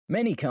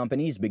Many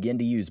companies begin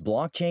to use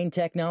blockchain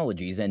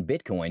technologies and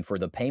Bitcoin for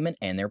the payment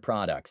and their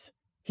products.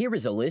 Here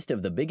is a list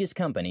of the biggest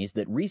companies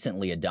that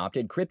recently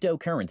adopted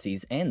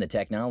cryptocurrencies and the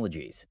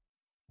technologies.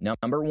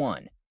 Number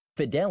 1.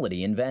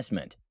 Fidelity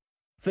Investment.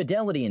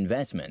 Fidelity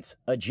Investments,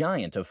 a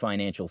giant of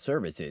financial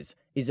services,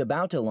 is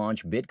about to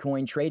launch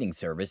Bitcoin trading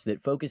service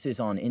that focuses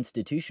on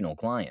institutional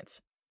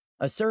clients.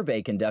 A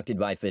survey conducted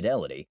by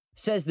Fidelity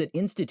says that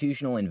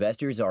institutional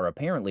investors are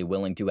apparently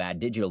willing to add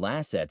digital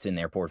assets in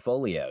their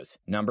portfolios.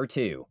 Number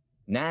 2.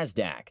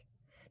 Nasdaq.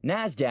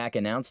 Nasdaq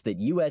announced that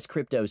U.S.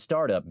 crypto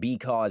startup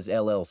Because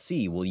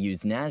LLC will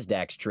use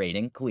Nasdaq's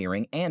trading,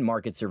 clearing, and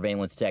market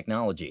surveillance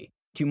technology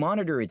to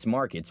monitor its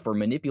markets for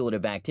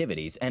manipulative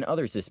activities and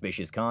other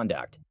suspicious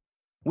conduct.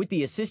 With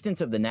the assistance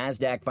of the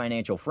Nasdaq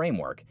financial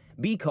framework,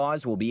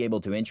 Because will be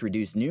able to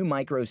introduce new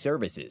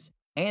microservices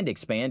and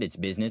expand its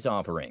business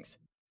offerings.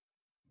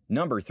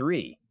 Number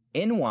 3.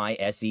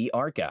 NYSE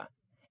Arca.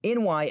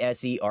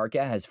 NYSE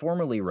Arca has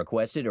formally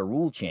requested a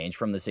rule change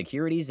from the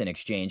Securities and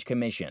Exchange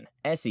Commission,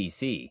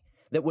 SEC,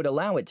 that would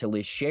allow it to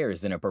list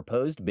shares in a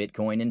proposed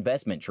Bitcoin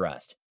investment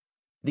trust.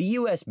 The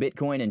U.S.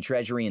 Bitcoin and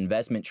Treasury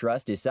Investment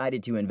Trust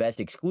decided to invest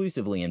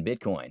exclusively in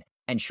Bitcoin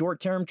and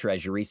short-term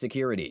Treasury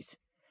securities.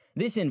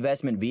 This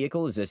investment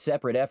vehicle is a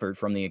separate effort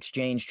from the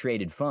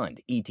Exchange-Traded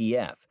Fund,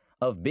 ETF,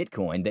 of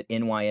Bitcoin that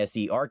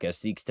NYSE Arca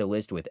seeks to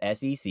list with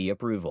SEC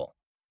approval.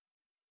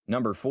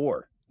 Number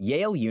 4.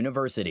 Yale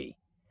University.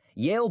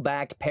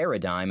 Yale-backed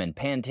Paradigm and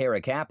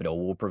Pantera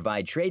Capital will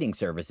provide trading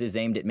services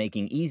aimed at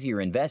making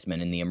easier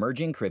investment in the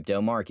emerging crypto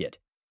market.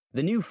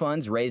 The new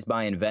funds raised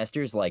by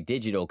investors like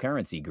Digital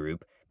Currency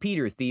Group,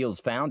 Peter Thiel's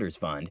Founders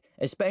Fund,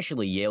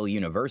 especially Yale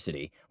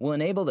University, will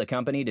enable the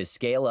company to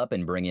scale up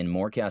and bring in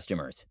more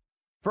customers.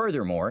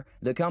 Furthermore,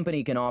 the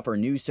company can offer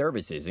new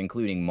services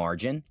including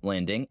margin,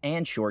 lending,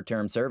 and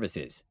short-term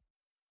services.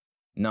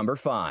 Number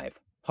 5.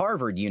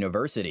 Harvard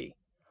University.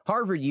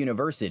 Harvard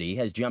University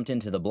has jumped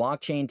into the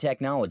blockchain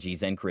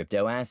technologies and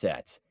crypto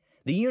assets.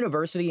 The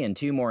university and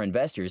 2 more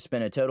investors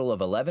spent a total of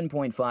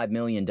 $11.5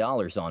 million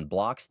on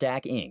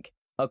Blockstack Inc.,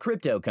 a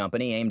crypto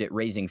company aimed at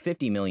raising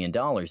 $50 million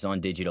on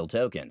digital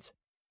tokens.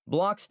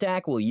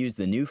 Blockstack will use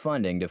the new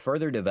funding to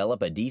further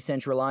develop a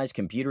decentralized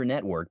computer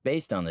network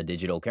based on the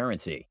digital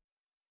currency.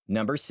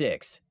 Number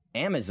 6.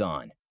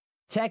 Amazon.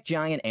 Tech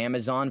giant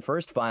Amazon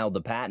first filed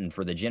the patent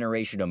for the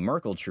generation of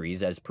Merkle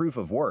trees as proof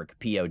of work,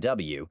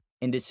 POW,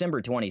 in December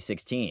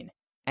 2016,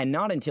 and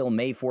not until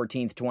May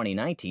 14,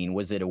 2019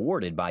 was it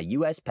awarded by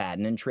U.S.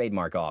 Patent and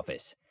Trademark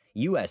Office,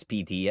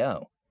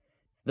 USPTO.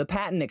 The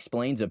patent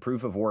explains a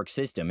proof-of-work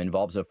system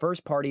involves a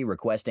first party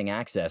requesting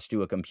access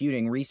to a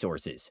computing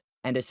resources,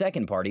 and a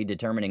second party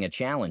determining a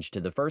challenge to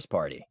the first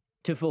party.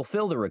 To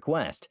fulfill the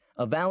request,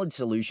 a valid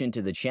solution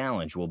to the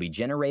challenge will be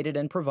generated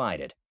and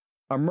provided.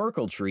 A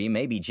Merkle tree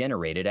may be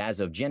generated as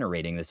of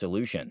generating the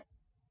solution.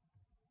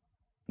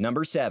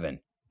 Number 7.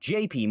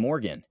 JP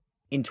Morgan.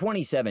 In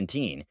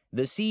 2017,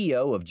 the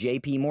CEO of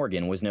JP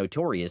Morgan was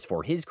notorious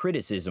for his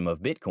criticism of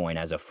Bitcoin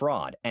as a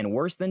fraud and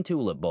worse than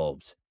tulip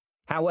bulbs.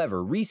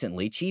 However,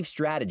 recently, chief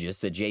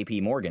strategists at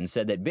JP Morgan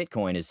said that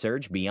Bitcoin has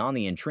surged beyond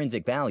the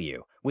intrinsic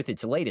value with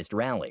its latest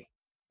rally.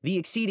 The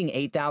exceeding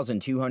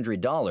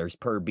 $8,200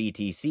 per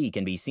BTC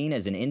can be seen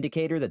as an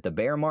indicator that the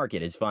bear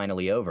market is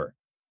finally over.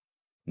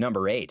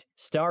 Number 8.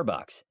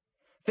 Starbucks.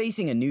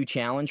 Facing a new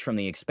challenge from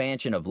the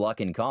expansion of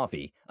Luckin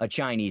Coffee, a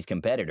Chinese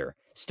competitor,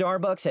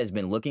 Starbucks has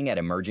been looking at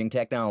emerging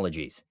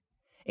technologies.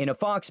 In a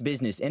Fox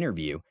Business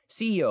interview,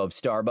 CEO of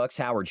Starbucks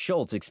Howard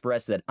Schultz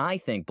expressed that "I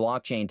think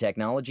blockchain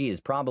technology is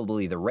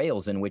probably the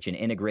rails in which an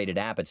integrated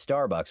app at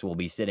Starbucks will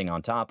be sitting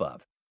on top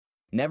of."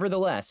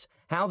 Nevertheless,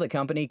 how the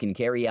company can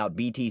carry out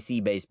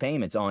BTC-based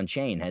payments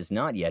on-chain has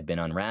not yet been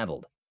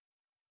unraveled.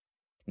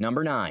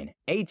 Number 9.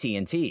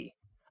 AT&T.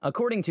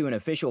 According to an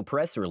official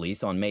press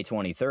release on May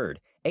 23rd,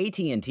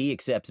 AT&T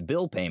accepts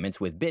bill payments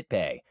with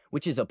BitPay,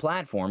 which is a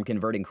platform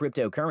converting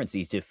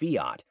cryptocurrencies to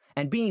fiat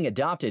and being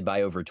adopted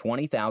by over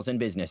 20,000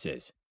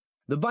 businesses.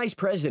 The vice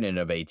president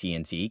of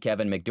AT&T,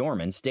 Kevin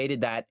McDormand,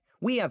 stated that,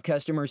 "We have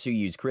customers who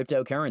use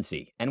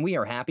cryptocurrency, and we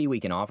are happy we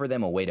can offer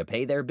them a way to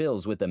pay their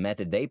bills with the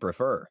method they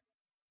prefer."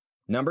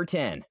 Number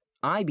 10.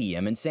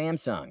 IBM and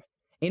Samsung.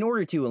 In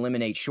order to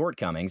eliminate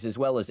shortcomings as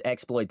well as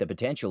exploit the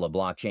potential of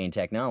blockchain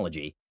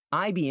technology,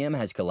 IBM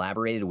has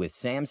collaborated with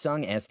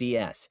Samsung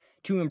SDS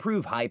to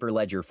improve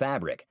Hyperledger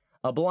Fabric,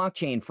 a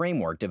blockchain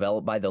framework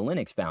developed by the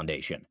Linux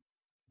Foundation.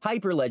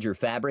 Hyperledger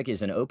Fabric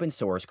is an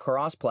open-source,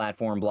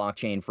 cross-platform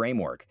blockchain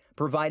framework,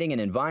 providing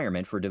an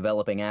environment for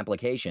developing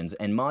applications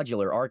and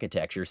modular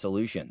architecture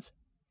solutions.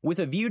 With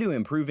a view to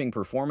improving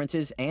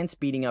performances and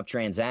speeding up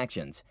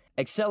transactions,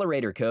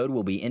 accelerator code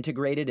will be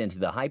integrated into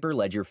the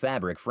Hyperledger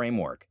Fabric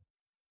framework.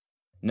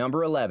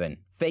 Number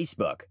 11.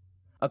 Facebook.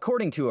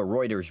 According to a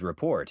Reuters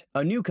report,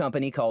 a new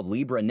company called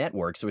Libra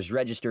Networks was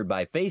registered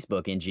by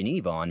Facebook in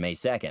Geneva on May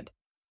 2nd.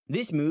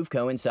 This move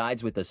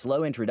coincides with the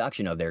slow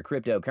introduction of their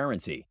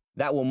cryptocurrency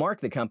that will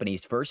mark the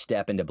company's first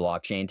step into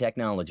blockchain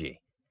technology.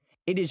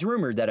 It is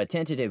rumored that a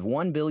tentative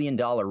 $1 billion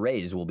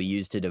raise will be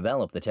used to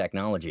develop the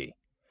technology.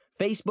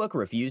 Facebook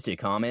refused to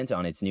comment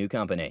on its new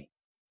company.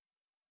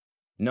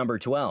 Number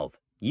 12.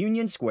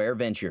 Union Square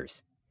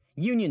Ventures.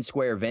 Union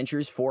Square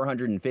Ventures'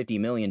 $450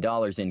 million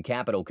in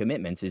capital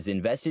commitments is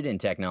invested in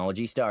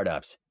technology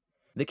startups.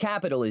 The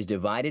capital is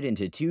divided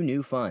into two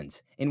new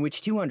funds, in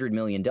which $200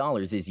 million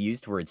is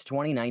used for its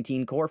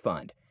 2019 core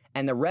fund,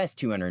 and the rest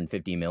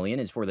 $250 million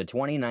is for the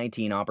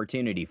 2019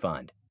 Opportunity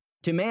Fund.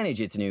 To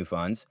manage its new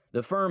funds,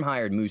 the firm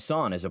hired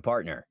Muson as a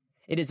partner.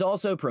 It has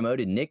also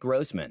promoted Nick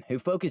Grossman, who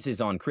focuses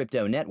on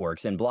crypto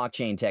networks and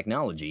blockchain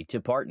technology, to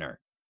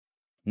partner.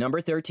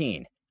 Number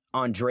 13.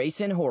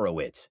 Andresen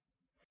Horowitz.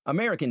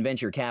 American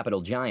venture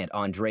capital giant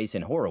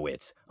Andresen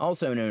Horowitz,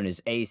 also known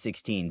as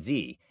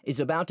A16Z,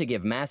 is about to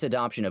give mass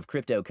adoption of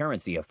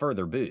cryptocurrency a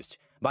further boost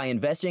by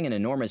investing an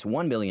enormous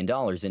 $1 billion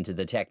into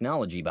the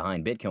technology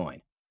behind Bitcoin.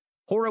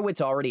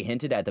 Horowitz already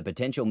hinted at the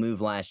potential move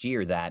last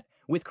year that,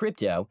 with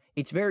crypto,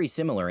 it's very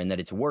similar in that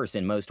it's worse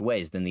in most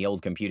ways than the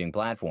old computing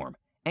platform.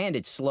 And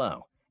it's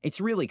slow.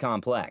 It's really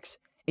complex.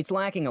 It's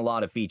lacking a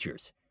lot of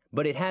features.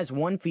 But it has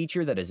one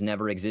feature that has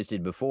never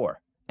existed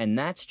before, and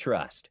that's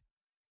trust.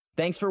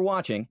 Thanks for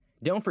watching.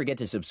 Don't forget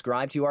to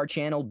subscribe to our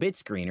channel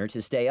BitScreener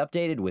to stay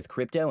updated with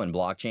crypto and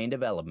blockchain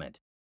development.